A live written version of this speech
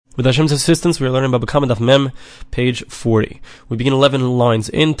With Hashem's assistance, we are learning about B'Kama Daf Mem, page 40. We begin 11 lines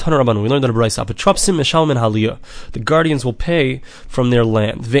in Tana Rabbanan. We learned that a brayso, Apotropsim Meshalmen Haliyah. The guardians will pay from their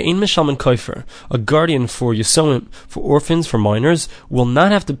land. Ve'in Meshalmen Kofer. A guardian for Yisomim, for orphans, for minors, will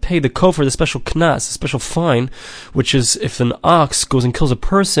not have to pay the kofer, the special knas, the special fine, which is if an ox goes and kills a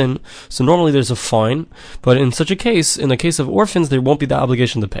person. So normally there's a fine, but in such a case, in the case of orphans, there won't be the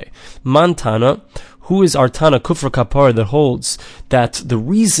obligation to pay. Mantana. Who is our Tana Kufra Kapar that holds that the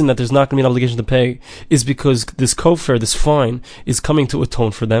reason that there's not going to be an obligation to pay is because this kofar, this fine, is coming to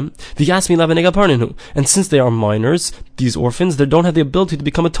atone for them? And since they are minors, these orphans, they don't have the ability to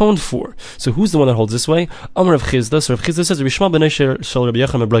become atoned for. So who's the one that holds this way? Amar Rav Chizda. So Rav Chizda says,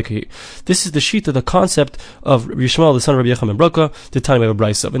 this is the shita, the concept of Yishmael, the son of Rabbi Yecham ben Broka, the Tanya of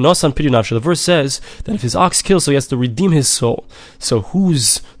Brayso. In Nosan Pidyon Nafsha, the verse says that if his ox kills, so he has to redeem his soul. So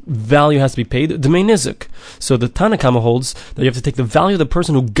whose value has to be paid? Demei Nizik. So the Tanakama holds that you have to take the value of the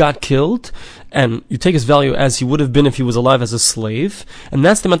person who got killed, and you take his value as he would have been if he was alive as a slave, and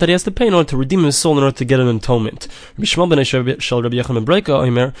that's the amount that he has to pay in order to redeem his soul, in order to get an atonement. Rabbi Shmuel ben Shel Rabbi Yecham ben Broka,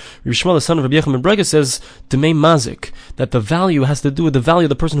 Rabbi Shmuel, the son of Rabbi Yecham ben Broka, says Demei Mazik, that the value has to do with the value of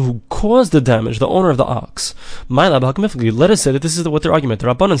the person who caused the damage, the owner of the ox. Let us say that this is what their argument. The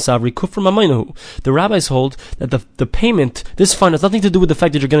Rabbanan Savri Kufr Mamaynahu. The rabbis hold that the payment, this fine, has nothing to do with the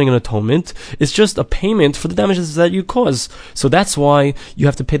fact that you're getting an atonement. It's just a payment for the damages that you caused. So that's why you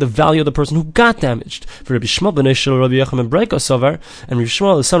have to pay the value of the person who got damaged. For Rabbi Shmuel ben Shel Rabbi Yecham ben Broka Savar, and Rabbi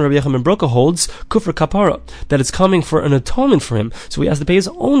Shmuel, the son of Rabbi Yecham ben Broka, holds Kufr Kapara, that it's coming for an atonement for him. So he has to pay his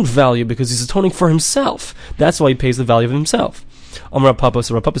own value because he's atoning for himself. That's why he pays the value of himself. Amar Papa,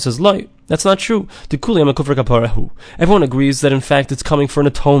 so Rav Papa says, "Loi, that's not true. Everyone agrees that in fact it's coming for an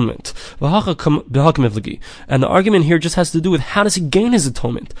atonement. And the argument here just has to do with how does he gain his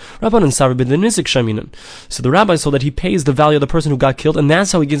atonement. So the rabbis hold that he pays the value of the person who got killed, and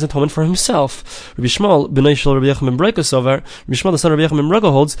that's how he gains atonement for himself. Rabbi Shmuel, the son of Rabbi Yecham ben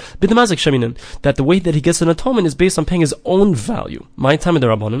Broka, holds that the way that he gets an atonement is based on paying his own value. My time in the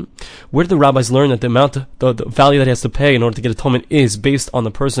Rabbanim, where do the rabbis learn that the amount, the value that he has to pay in order to get atonement is based on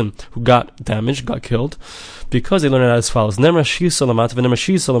the person who got damaged, got killed? Because they learn it as follows. It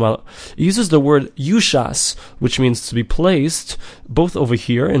uses the word yushas, which means to be placed, both over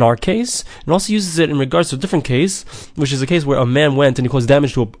here in our case, and also uses it in regards to a different case, which is a case where a man went and he caused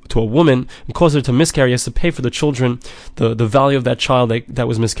damage to a woman and caused her to miscarry. He has to pay for the children, the value of that child that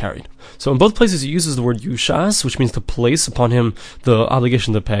was miscarried. So in both places it uses the word yushas, which means to place upon him the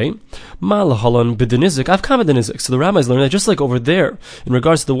obligation to pay. So the rabbis learn that just like over there, in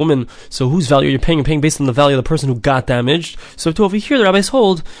regards to the woman, so whose value are you paying? You're paying based on the value of the person who got damaged. So to over here, the rabbis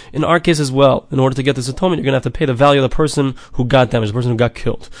hold, in our case as well, in order to get this atonement, you're going to have to pay the value of the person who got damaged, the person who got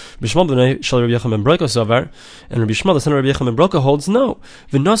killed. Rabbi Shmuel ben Shel Rabbi Yecham ben Broka Savar, and Rabbi Shmuel, the son of Rabbi Yecham ben Broka, holds no.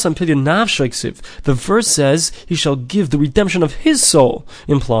 The verse says he shall give the redemption of his soul,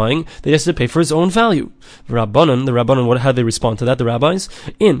 implying that he has to pay for his own value. The Rabbanan, how do they respond to that? The rabbis,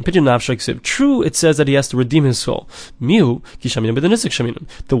 true, it says that he has to redeem his soul. The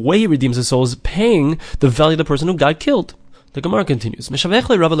way he redeems his soul is paying the value of the person who got killed. The Gemara continues. Rava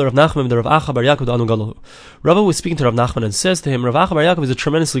was speaking to Rav Nachman and says to him, Rav Acha bar Yaakov is a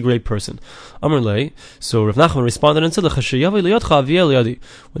tremendously great person. Amar lei. So Rav Nachman responded and said,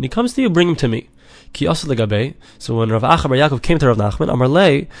 when he comes to you, bring him to me. So when Rav Acha bar Yaakov came to Rav Nachman, Amar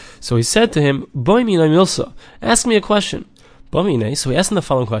lei, so he said to him, ask me a question. So he asked him the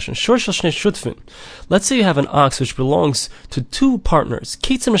following question. Let's say you have an ox which belongs to two partners.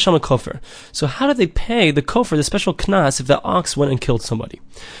 So how do they pay the kofer, the special knas, if the ox went and killed somebody?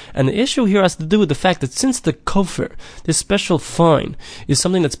 And the issue here has to do with the fact that since the kofer, this special fine, is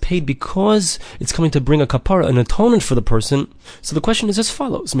something that's paid because it's coming to bring a kapara, an atonement for the person, so the question is as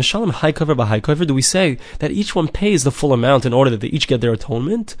follows. Mishalem high kofer by high kofer, do we say that each one pays the full amount in order that they each get their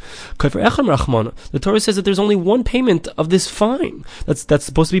atonement? The Torah says that there's only one payment of this fine that's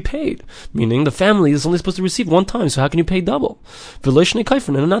supposed to be paid, meaning the family is only supposed to receive one time, so how can you pay double?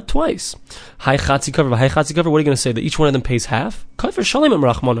 And not twice. High chatzi cover, what are you going to say? That each one of them pays half?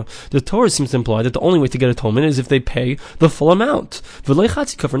 The Torah seems to imply that the only way to get atonement is if they pay the full amount.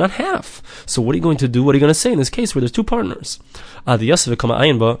 Not half. So what are you going to do? What are you going to say in this case where there's two partners? So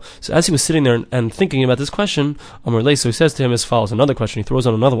as he was sitting there and thinking about this question, so he says to him as follows, another question, he throws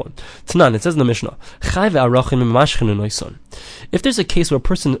on another one. Tanan, it says in the Mishnah, if there's a case where a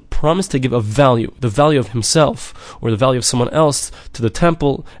person promised to give a value, the value of himself or the value of someone else, to the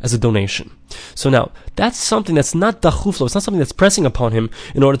temple as a donation, So now, that's something that's not dachuflo, it's not something that's pressing upon him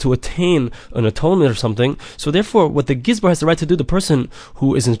in order to attain an atonement or something. So therefore, what the gizbar has the right to do, the person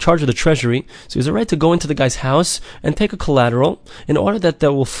who is in charge of the treasury, so he has the right to go into the guy's house and take a collateral in order that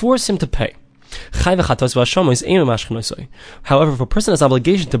will force him to pay. However, if a person has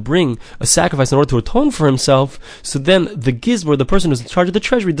obligation to bring a sacrifice in order to atone for himself, so then the gizbar, the person who's in charge of the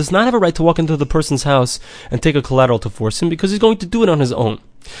treasury, does not have a right to walk into the person's house and take a collateral to force him, because he's going to do it on his own.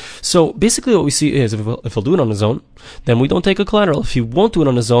 So basically what we see is, if he'll do it on his own, then we don't take a collateral. If he won't do it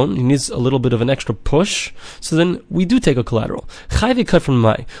on his own, he needs a little bit of an extra push, so then we do take a collateral. Chayvi cut from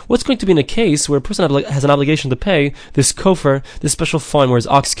mai. What's going to be in a case where a person has an obligation to pay this kofar, this special fine where his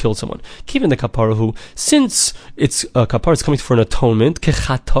ox killed someone? Keeping the kaparahu, since it's kapara is coming for an atonement,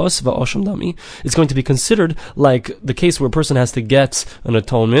 kechatos va'osham dami, it's going to be considered like the case where a person has to get an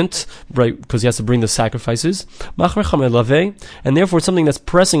atonement, right, because he has to bring the sacrifices, and therefore it's something that's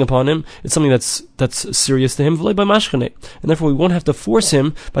pressing upon him, it's something that's serious to him, and therefore we won't have to force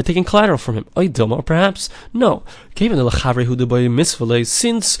him by taking collateral from him. Or perhaps, no. Since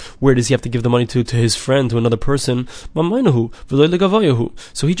where does he have to give the money to his friend, to another person? So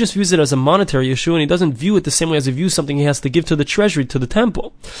he just views it as a monetary issue, and he doesn't view it the same way as he views something he has to give to the treasury, to the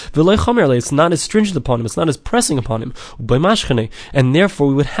temple. It's not as stringent upon him, it's not as pressing upon him. And therefore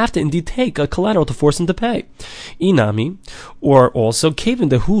we would have to indeed take a collateral to force him to pay. Inami, or also, the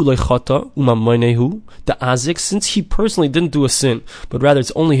azik, since he personally didn't do a sin, but rather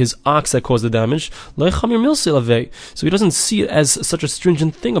it's only his ox that caused the damage, so he doesn't see it as such a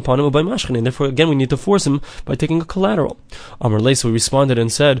stringent thing upon him, and therefore again we need to force him by taking a collateral. So he responded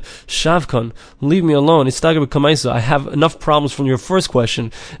and said, Shavkan, leave me alone, I have enough problems from your first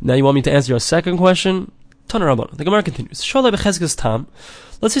question, now you want me to answer your second question? The Gemara continues.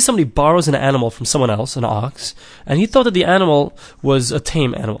 Let's say somebody borrows an animal from someone else, an ox, and he thought that the animal was a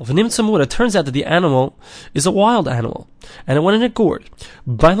tame animal. It turns out that the animal is a wild animal, and it went in a gourd.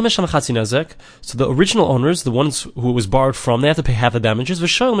 So the original owners, the ones who it was borrowed from, they have to pay half the damages. The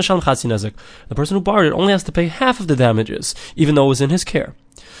person who borrowed it only has to pay half of the damages, even though it was in his care.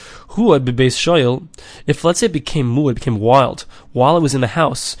 If let's say it became wild while it was in the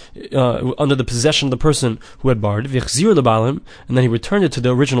house under the possession of the person who had borrowed it, and then he returned it to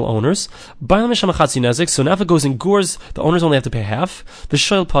the original owners, so now if it goes in gores, the owners only have to pay half. The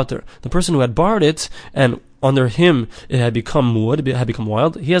person who had borrowed it, and under him it had become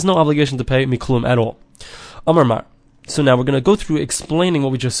wild, he has no obligation to pay miklum at all. Amar. So now we're going to go through explaining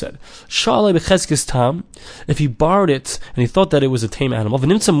what we just said. If he borrowed it and he thought that it was a tame animal,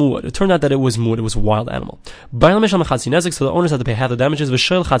 it turned out that it was muad, it was a wild animal. So the owners had to pay half the damages.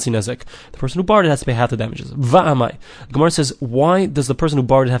 The person who borrowed it has to pay half the damages. The Gemara says, why does the person who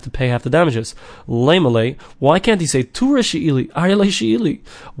borrowed it have to pay half the damages? Why can't he say,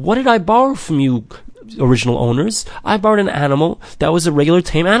 what did I borrow from you, original owners? I borrowed an animal that was a regular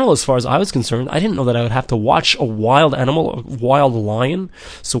tame animal as far as I was concerned. I didn't know that I would have to watch a wild animal, a wild lion,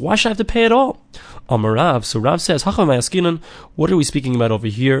 so why should I have to pay at all? Amarav, so Rav says, what are we speaking about over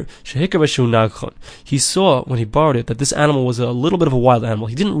here? He saw when he borrowed it that this animal was a little bit of a wild animal.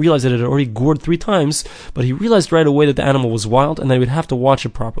 He didn't realize that it had already gored 3 times, but he realized right away that the animal was wild and that he would have to watch it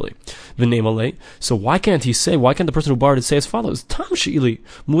properly. So why can't the person who borrowed it say as follows? Tam she'ili,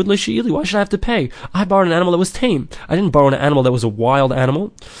 muad le she'ili, why should I have to pay? I borrowed an animal that was tame. I didn't borrow an animal that was a wild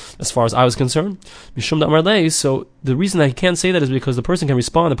animal, as far as I was concerned. So the reason that he can't say that is because the person can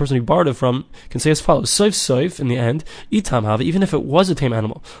respond, the person he borrowed it from can say as follows, soif, in the end, itam hava, even if it was a tame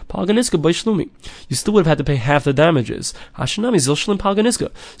animal, palganiska b'shlumi, you still would have had to pay half the damages. Hashanami zil shlim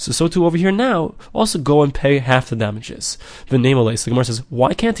palganiska. So too over here now, also go and pay half the damages. The Gemara says,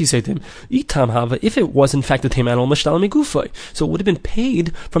 why can't he say to him, itam hava, if it was in fact a tame animal, mashtalam gufay, so it would have been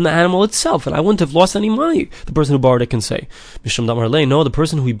paid from the animal itself, and I wouldn't have lost any money. The person who borrowed it can say. No, the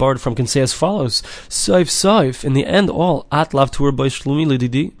person who he borrowed from can say as follows, soif, in the end all, atlav tur b'shlumi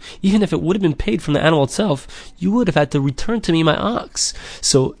lididi, even if it would have been paid from the animal itself, you would have had to return to me my ox.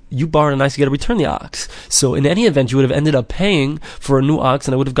 So you borrowed an ox, you got to return the ox. So in any event, you would have ended up paying for a new ox,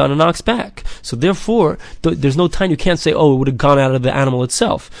 and I would have gotten an ox back. So therefore, there's no time you can't say, oh, it would have gone out of the animal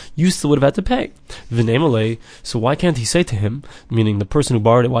itself. You still would have had to pay. V'nemalei, so why can't he say to him, meaning the person who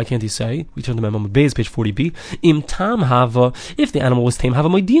borrowed it, why can't he say, we turn to Memam Beis, page 40b, im tam hava, if the animal was tame, hava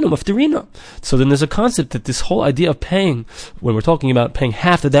moedina, mafterina. So then there's a concept that this whole idea of paying, when we're talking about paying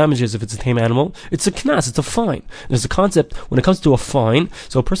half the damages if it's a tame animal, it's a knas, it's a fine. There's a concept when it comes to a fine,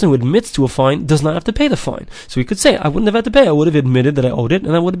 so a person who admits to a fine does not have to pay the fine. So he could say, I wouldn't have had to pay, I would have admitted that I owed it,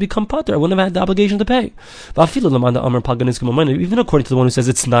 and I would have become pater, I wouldn't have had the obligation to pay. Even according to the one who says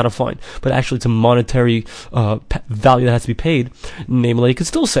it's not a fine, but actually it's a monetary value that has to be paid, namely, he could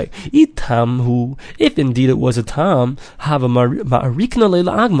still say, if tamhu, if indeed it was a tam, have a ma'arikna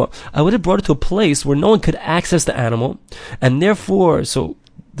leila agma, I would have brought it to a place where no one could access the animal, and therefore, so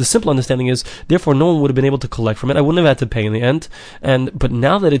the simple understanding is, therefore, no one would have been able to collect from it. I wouldn't have had to pay in the end. But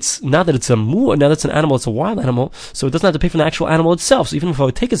now that it's a mu'ah, now that's an animal, it's a wild animal, so it doesn't have to pay from the actual animal itself. So even if I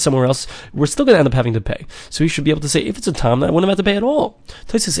would take it somewhere else, we're still going to end up having to pay. So you should be able to say, if it's a tam, then I wouldn't have had to pay at all.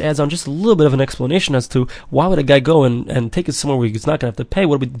 Tosfos adds on just a little bit of an explanation as to why would a guy go and take it somewhere where he's not going to have to pay.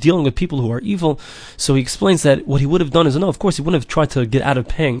 What are we dealing with people who are evil? So he explains that what he would have done is, no, of course, he wouldn't have tried to get out of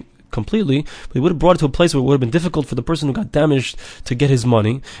paying completely, but he would have brought it to a place where it would have been difficult for the person who got damaged to get his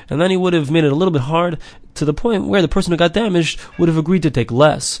money, and then he would have made it a little bit hard to the point where the person who got damaged would have agreed to take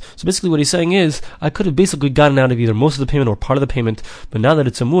less. So basically what he's saying is, I could have basically gotten out of either most of the payment or part of the payment, but now that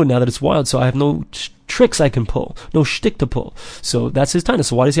it's a mood, now that it's wild, so I have no tricks I can pull, no shtick to pull. So that's his taina.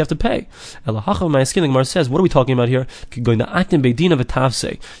 So why does he have to pay? The Gemara says, what are we talking about here? He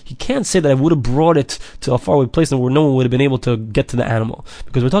can't say that I would have brought it to a faraway place where no one would have been able to get to the animal,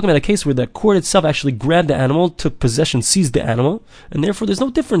 because we're talking about a case where the court itself actually grabbed the animal, took possession, seized the animal, and therefore there's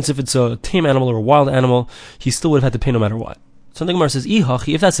no difference if it's a tame animal or a wild animal. He still would have had to pay no matter what. So the Gemara says,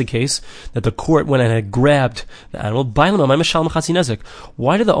 if that's the case, that the court went and had grabbed the animal,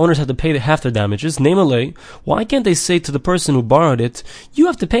 why do the owners have to pay half their damages? Namely, why can't they say to the person who borrowed it, you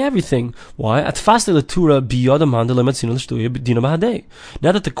have to pay everything? Why? Now that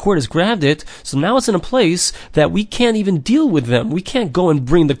the court has grabbed it, so now it's in a place that we can't even deal with them. We can't go and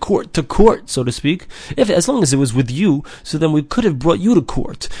bring the court to court, so to speak. As long as it was with you, so then we could have brought you to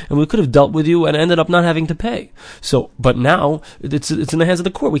court, and we could have dealt with you and ended up not having to pay. So, but now, it's in the hands of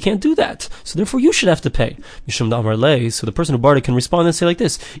the court. We can't do that. So therefore you should have to pay. So the person who borrowed it can respond and say like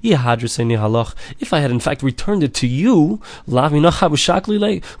this, if I had in fact returned it to you, would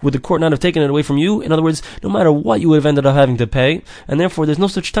the court not have taken it away from you? In other words, no matter what, you would have ended up having to pay, and therefore there's no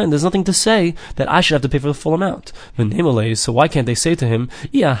such time, there's nothing to say that I should have to pay for the full amount. So why can't they say to him,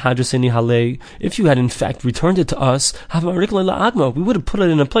 if you had in fact returned it to us, we would have put it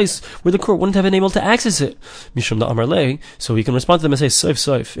in a place where the court wouldn't have been able to access it. So he can respond to them and say,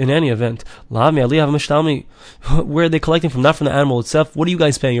 soif, in any event, where are they collecting from? Not from the animal itself. What are you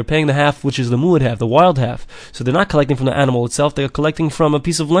guys paying? You're paying the half, which is the muad half, the wild half. So they're not collecting from the animal itself, they're collecting from a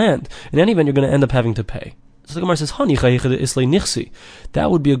piece of land. In any event, you're going to end up having to pay. So the Gemara says,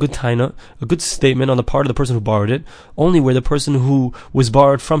 that would be a good taina, a good statement on the part of the person who borrowed it, only where the person who was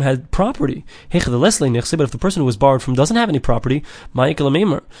borrowed from had property. But if the person who was borrowed from doesn't have any property,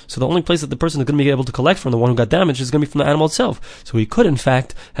 so the only place that the person is going to be able to collect from, the one who got damaged, is going to be from the animal itself. So he could, in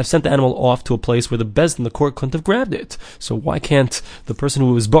fact, have sent the animal off to a place where the Beis Din, the court, couldn't have grabbed it. So why can't the person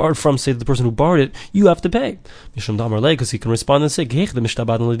who was borrowed from say to the person who borrowed it, you have to pay? Because he can respond and say,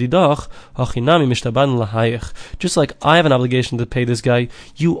 just like I have an obligation to pay this guy,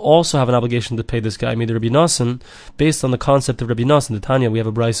 you also have an obligation to pay this guy. Rabbi Nassan, based on the concept of Rabbi Nassan, the Tanya, we have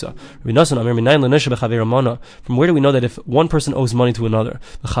a brisa. Rabbi Nassan, from where do we know that if one person owes money to another,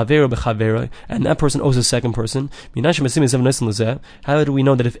 and that person owes a second person, how do we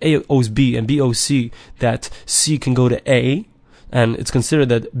know that if A owes B and B owes C, that C can go to A, and it's considered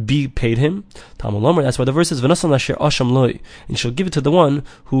that B paid him? That's why the verse says, and you shall give it to the one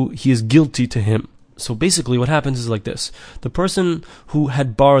who he is guilty to him. So basically what happens is like this. The person who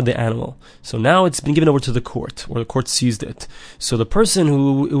had borrowed the animal, so now it's been given over to the court, or the court seized it. So the person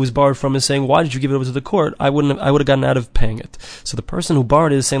who it was borrowed from is saying, why did you give it over to the court? I would have gotten out of paying it. So the person who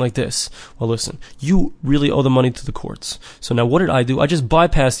borrowed it is saying like this, well listen, you really owe the money to the courts. So now what did I do? I just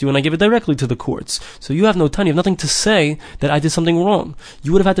bypassed you and I gave it directly to the courts. So you have no time, you have nothing to say that I did something wrong.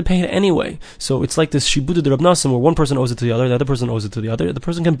 You would have had to pay it anyway. So it's like this shibuda de Rab Nassim, where one person owes it to the other person owes it to the other. The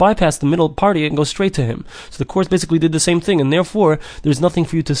person can bypass the middle party and go straight to him. So the courts basically did the same thing, and therefore there's nothing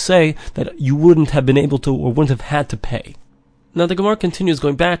for you to say that you wouldn't have been able to or wouldn't have had to pay. Now the Gemara continues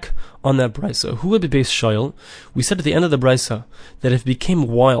going back on that brisa. Who would be based shayil? We said at the end of the brisa that if it became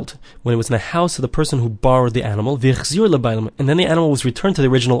wild when it was in the house of the person who borrowed the animal, and then the animal was returned to the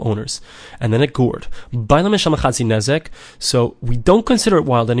original owners, and then it gored. So we don't consider it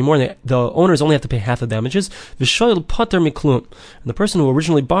wild anymore. The owners only have to pay half the damages. And the person who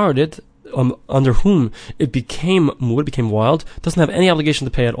originally borrowed it, under whom it became wild, doesn't have any obligation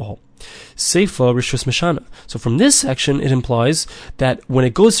to pay at all. Seifa Rishus Mishana. So from this section, it implies that when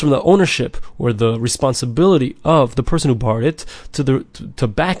it goes from the ownership or the responsibility of the person who borrowed it to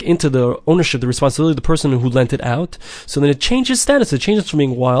back into the ownership, the responsibility of the person who lent it out, so then it changes status. It changes from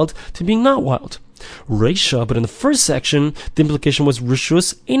being wild to being not wild. Reisha, but in the first section, the implication was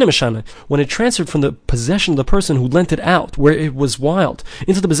Rishus Eina Meshana, when it transferred from the possession of the person who lent it out, where it was wild,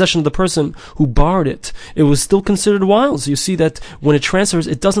 into the possession of the person who borrowed it. It was still considered wild. So you see that when it transfers,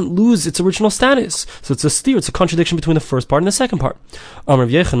 it doesn't lose its original status. So it's a steer, it's a contradiction between the first part and the second part. Amar Rav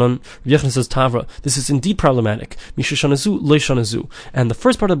Yechanan says, Tavra, this is indeed problematic. Mishashanazu, Leishanazu. And the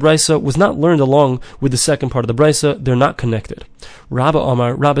first part of the Brisa was not learned along with the second part of the Brisa. They're not connected.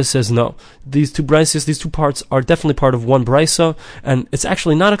 Rabba says no. These two Brisas, these two parts are definitely part of one Brisa, and it's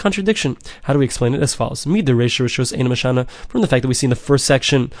actually not a contradiction. How do we explain it? As follows. From the fact that we see in the first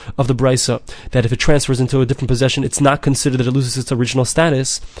section of the Brisa that if it transfers into a different possession, it's not considered that it loses its original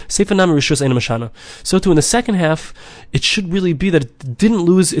status. So too in the second half, it should really be that it didn't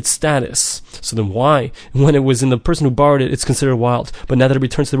lose its status. So then why, when it was in the person who borrowed it, it's considered wild, but now that it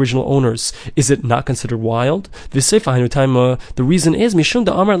returns to the original owners, is it not considered wild? The reason is, Mishum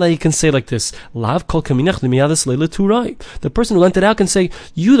da Amar, you can say like this, Lav kol kaminach limiyadas leila turai. The person who lent it out can say,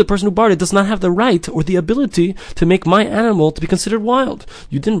 you, the person who borrowed it, does not have the right or the ability to make my animal to be considered wild.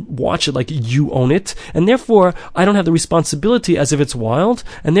 You didn't watch it like you own it, and therefore, I don't have the responsibility as if it's wild,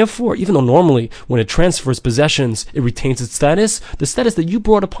 and therefore, even though normally, when it transfers possessions, it retains its status, the status that you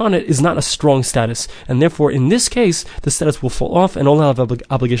brought upon it is not a strong status, and therefore, in this case, the status will fall off, and all I have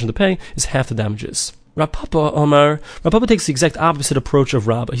obligation to pay is half the damages. Rav Papa takes the exact opposite approach of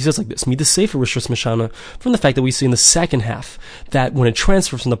Rabba. He says like this, Midas Sefer Rishus Meshana, from the fact that we see in the second half, that when it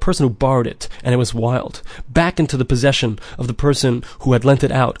transfers from the person who borrowed it, and it was wild, back into the possession of the person who had lent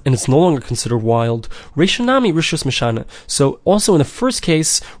it out, and it's no longer considered wild, Reishanami Rishus Meshana. So also in the first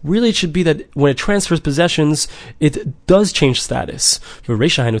case, really it should be that when it transfers possessions, it does change status.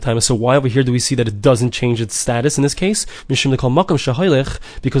 So why over here do we see that it doesn't change its status in this case?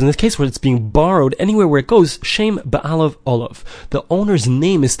 Because in this case where it's being borrowed, anywhere where it goes, Shem Ba'alav Olav. The owner's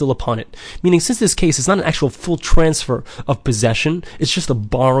name is still upon it. Meaning, since this case is not an actual full transfer of possession, it's just a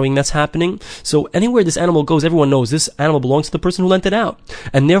borrowing that's happening. So anywhere this animal goes, everyone knows this animal belongs to the person who lent it out.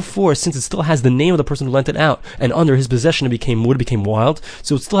 And therefore, since it still has the name of the person who lent it out, and under his possession it became wild,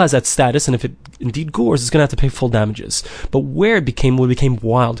 so it still has that status, and if it indeed gores, it's going to have to pay full damages. But where it became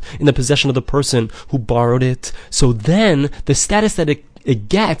wild, in the possession of the person who borrowed it, so then the status that it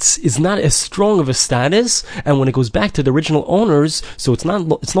gets is not as strong of a status, and when it goes back to the original owners, so it's no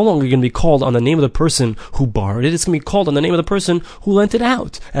longer going to be called on the name of the person who borrowed it, it's going to be called on the name of the person who lent it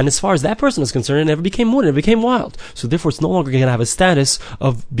out. And as far as that person is concerned, it never became wooden, it became wild. So therefore it's no longer going to have a status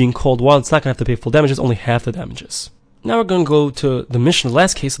of being called wild, it's not going to have to pay full damages, only half the damages. Now we're going to go to the Mishnah, the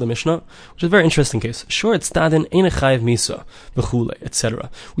last case of the Mishnah, which is a very interesting case. Sure, it's stadin ein chayiv misa, b'chule,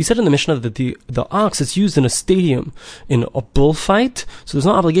 etc. We said in the Mishnah that the ox is used in a stadium in a bullfight, so there's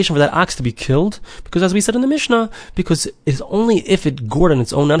no obligation for that ox to be killed, because as we said in the Mishnah, because it's only if it gored on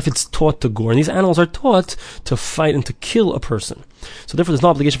its own, not if it's taught to gore. And these animals are taught to fight and to kill a person. So therefore there's no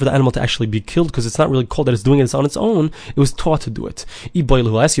obligation for the animal to actually be killed, because it's not really called that it's doing it on its own, it was taught to do it.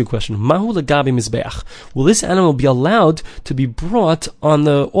 I'll ask you a question. Mahu legabi mizbeach. Will this animal be allowed to be brought on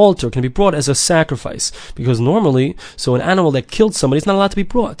the altar? Can it be brought as a sacrifice? Because normally, so an animal that killed somebody is not allowed to be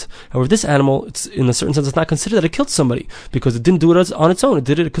brought. However, this animal, it's, in a certain sense, it's not considered that it killed somebody, because it didn't do it on its own, it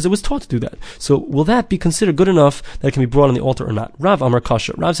did it because it was taught to do that. So will that be considered good enough that it can be brought on the altar or not? Rav Amar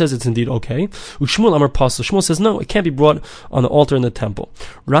Kasha. Rav says it's indeed okay. Shmuel Amar Pasel. Shmuel says no, it can't be brought on the altar in the temple.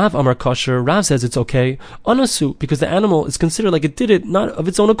 Rav Amar Kasher, Rav says it's okay. Anasu, because the animal is considered like it did it not of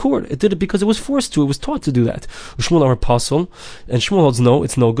its own accord. It did it because it was forced to, it was taught to do that. Shmuel Amar Pasel, and Shmuel holds no,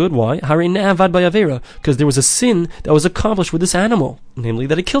 it's no good. Why? Hari ne'avad bayavera, because there was a sin that was accomplished with this animal, namely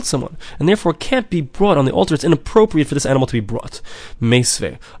that it killed someone, and therefore it can't be brought on the altar. It's inappropriate for this animal to be brought.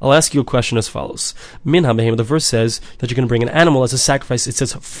 Meisve. I'll ask you a question as follows. Min habehem, the verse says that you're going to bring an animal as a sacrifice. It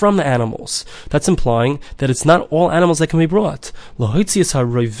says from the animals. That's implying that it's not all animals that can be brought. This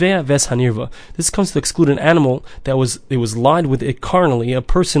comes to exclude an animal that was lied with it carnally. A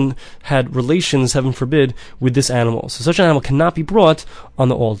person had relations, heaven forbid, with this animal. So such an animal cannot be brought on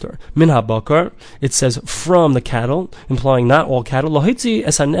the altar. Min habakar, it says from the cattle, implying not all cattle. Lohitzi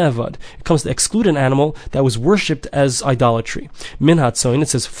es hanevad, it comes to exclude an animal that was worshipped as idolatry. Min hatzoin, it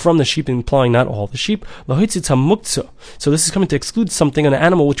says from the sheep, implying not all the sheep. Lohitzi tamuktzah, so this is coming to exclude something, an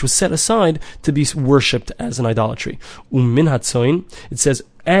animal which was set aside to be worshipped as an idolatry. Min hatzoin, it says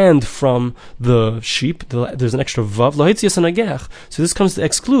and from the sheep. There's an extra vav. So this comes to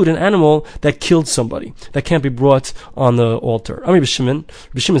exclude an animal that killed somebody, that can't be brought on the altar. Rabbi Shimon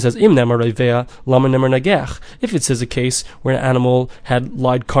says, if it says a case where an animal had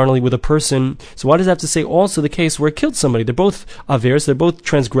lied carnally with a person, so why does it have to say also the case where it killed somebody? They're both averes, they're both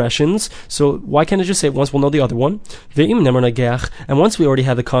transgressions, so why can't it just say once we'll know the other one? And once we already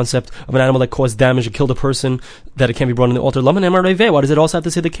have the concept of an animal that caused damage and killed a person, that it can't be brought on the altar, why does it also have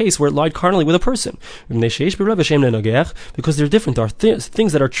to say the case where it lied carnally with a person? Because they're different. There are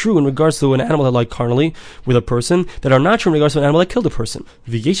things that are true in regards to an animal that lied carnally with a person that are not true in regards to an animal that killed a person.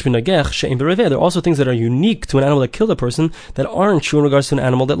 There are also things that are unique to an animal that killed a person that aren't true in regards to an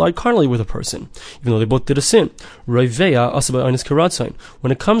animal that lied carnally with a person, even though they both did a sin. When it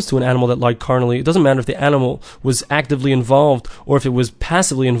comes to an animal that lied carnally, it doesn't matter if the animal was actively involved or if it was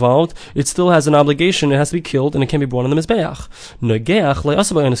passively involved, it still has an obligation, it has to be killed, and it can be brought on the Mizbeach.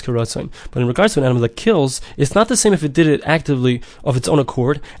 But in regards to an animal that kills, it's not the same if it did it actively of its own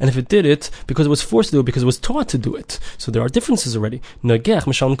accord, and if it did it because it was forced to do it, because it was taught to do it. So there are differences already.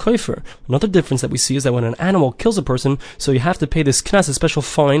 Another difference that we see is that when an animal kills a person, so you have to pay this knas, a special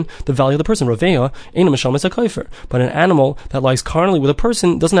fine, the value of the person. But an animal that lies carnally with a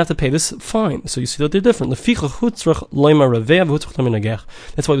person doesn't have to pay this fine. So you see that they're different. That's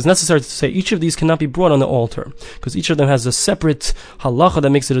why it was necessary to say each of these cannot be brought on the altar, because each of them has a separate halacha that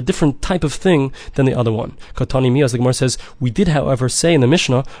makes it a different type of thing than the other one. Katani mi, as the Gemara says, we did, however, say in the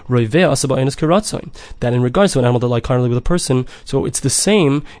Mishnah that in regards to an animal that lied carnally with a person, so it's the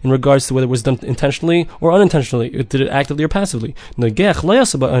same in regards to whether it was done intentionally or unintentionally. It did it actively or passively. But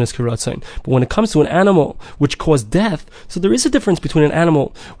when it comes to an animal which caused death, so there is a difference between an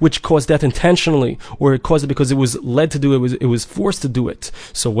animal which caused death intentionally, or it caused it because it was led to do it, it was forced to do it.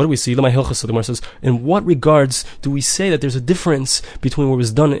 So what do we see? The Gemara says, in what regards do we say that there's a difference between what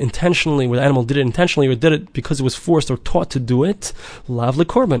was done intentionally, where the animal did it intentionally, or did it because it was forced or taught to do it? Lav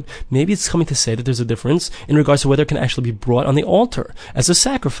lekorban. Maybe it's coming to say that there's a difference in regards to whether it can actually be brought on the altar as a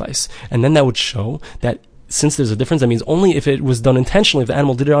sacrifice. And then that would show that since there's a difference, that means only if it was done intentionally, if the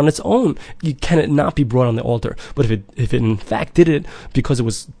animal did it on its own, can it not be brought on the altar. But if it in fact did it because it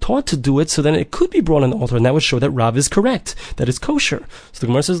was taught to do it, so then it could be brought on the altar, and that would show that Rav is correct, that it's kosher. So the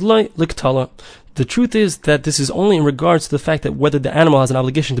Gemara says, Lai liktala. The truth is that this is only in regards to the fact that whether the animal has an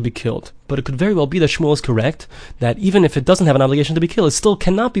obligation to be killed. But it could very well be that Shmuel is correct, that even if it doesn't have an obligation to be killed, it still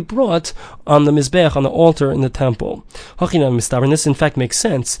cannot be brought on the Mizbeach, on the altar in the temple. And this in fact makes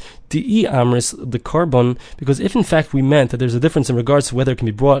sense, the korban, because if in fact we meant that there's a difference in regards to whether it can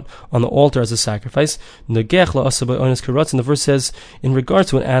be brought on the altar as a sacrifice, and the verse says, in regards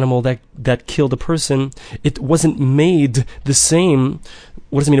to an animal that killed a person, it wasn't made the same.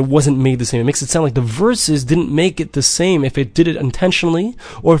 What does it mean it wasn't made the same? It makes it sound like the verses didn't make it the same if it did it intentionally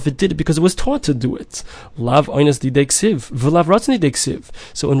or if it did it because it was taught to do it. Lav oinas didei ksiv, v'lav ratzon didei ksiv.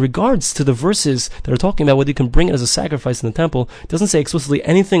 So in regards to the verses that are talking about whether you can bring it as a sacrifice in the temple, it doesn't say explicitly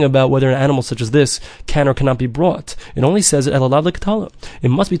anything about whether an animal such as this can or cannot be brought. It only says elalav lekatala. It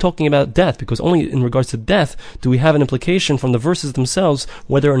must be talking about death, because only in regards to death do we have an implication from the verses themselves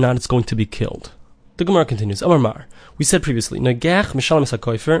whether or not it's going to be killed. The Gemara continues. Amar Mar. We said previously, Negach mishalem es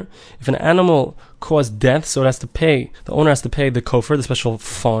hakofer. If an animal caused death, so the owner has to pay the kofer, the special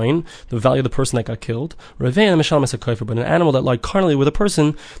fine, the value of the person that got killed. Revein mishalem es hakofer. But an animal that lied carnally with a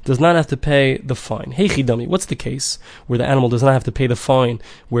person does not have to pay the fine. Hey chidami. What's the case where the animal does not have to pay the fine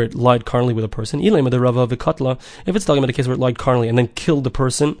where it lied carnally with a person? Ilema de rava v'katla. If it's talking about a case where it lied carnally and then killed the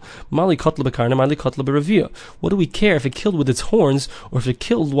person, mali katla b'karna, mali katla b'revia. What do we care if it killed with its horns or if it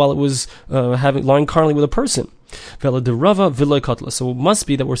killed while it was lying carnally with a person? So it must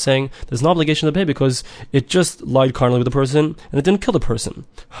be that we're saying there's no obligation to pay because it just lied carnally with the person and it didn't kill the person.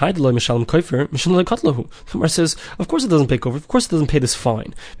 Gemara says, of course it doesn't pay kofer, of course it doesn't pay this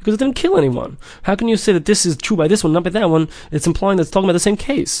fine, because it didn't kill anyone. How can you say that this is true by this one, not by that one? It's implying that it's talking about the same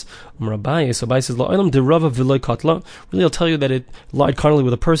case. So Abai says, really, I'll tell you that it lied carnally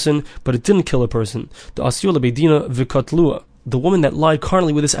with a person, but it didn't kill a person. The woman that lied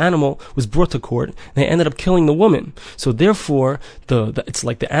carnally with this animal was brought to court, and they ended up killing the woman. So therefore, it's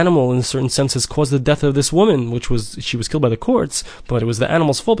like the animal, in a certain sense, has caused the death of this woman, she was killed by the courts, but it was the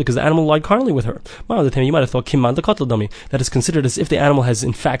animal's fault because the animal lied carnally with her. You might have thought that is considered as if the animal has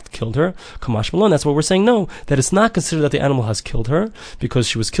in fact killed her. Kamash Malon, that's what we're saying. No, that it's not considered that the animal has killed her because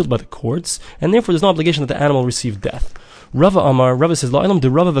she was killed by the courts, and therefore there's no obligation that the animal receive death. Rava Amar, Rava says, La'ilam de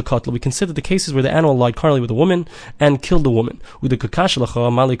Rava v'katla. We consider the cases where the animal lied carnally with a woman and killed the woman. And the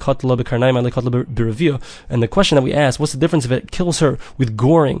question that we ask, what's the difference if it kills her with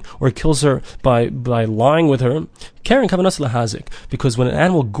goring or it kills her by lying with her? Because when an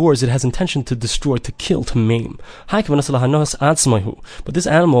animal gores, it has intention to destroy, to kill, to maim. But this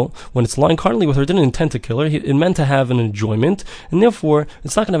animal, when it's lying carnally with her, didn't intend to kill her. It meant to have an enjoyment, and therefore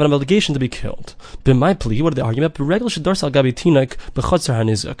it's not going to have an obligation to be killed. B'may pli, what are the argument?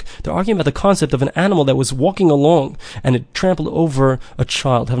 They're arguing about the concept of an animal that was walking along and it trampled over a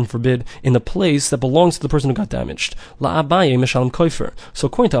child, heaven forbid, in the place that belongs to the person who got damaged. So according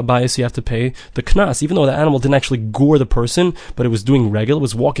to Abaye, you have to pay the knas, even though the animal didn't actually gore the person, but it was doing regular, it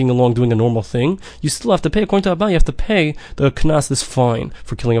was walking along doing a normal thing. You still have to pay. According to Abaye, you have to pay the knas, this fine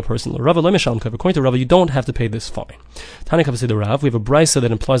for killing a person. According to Rava, you don't have to pay this fine. Tanakh say the Rav, we have a brisa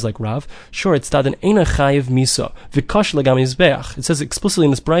that implies like Rav. Sure, it's that an eina chayiv misa v'kash legam izbeach. It says explicitly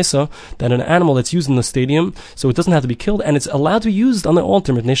in this brisa that an animal that's used in the stadium, so it doesn't have to be killed, and it's allowed to be used on the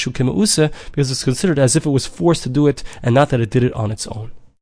altar because it's considered as if it was forced to do it and not that it did it on its own.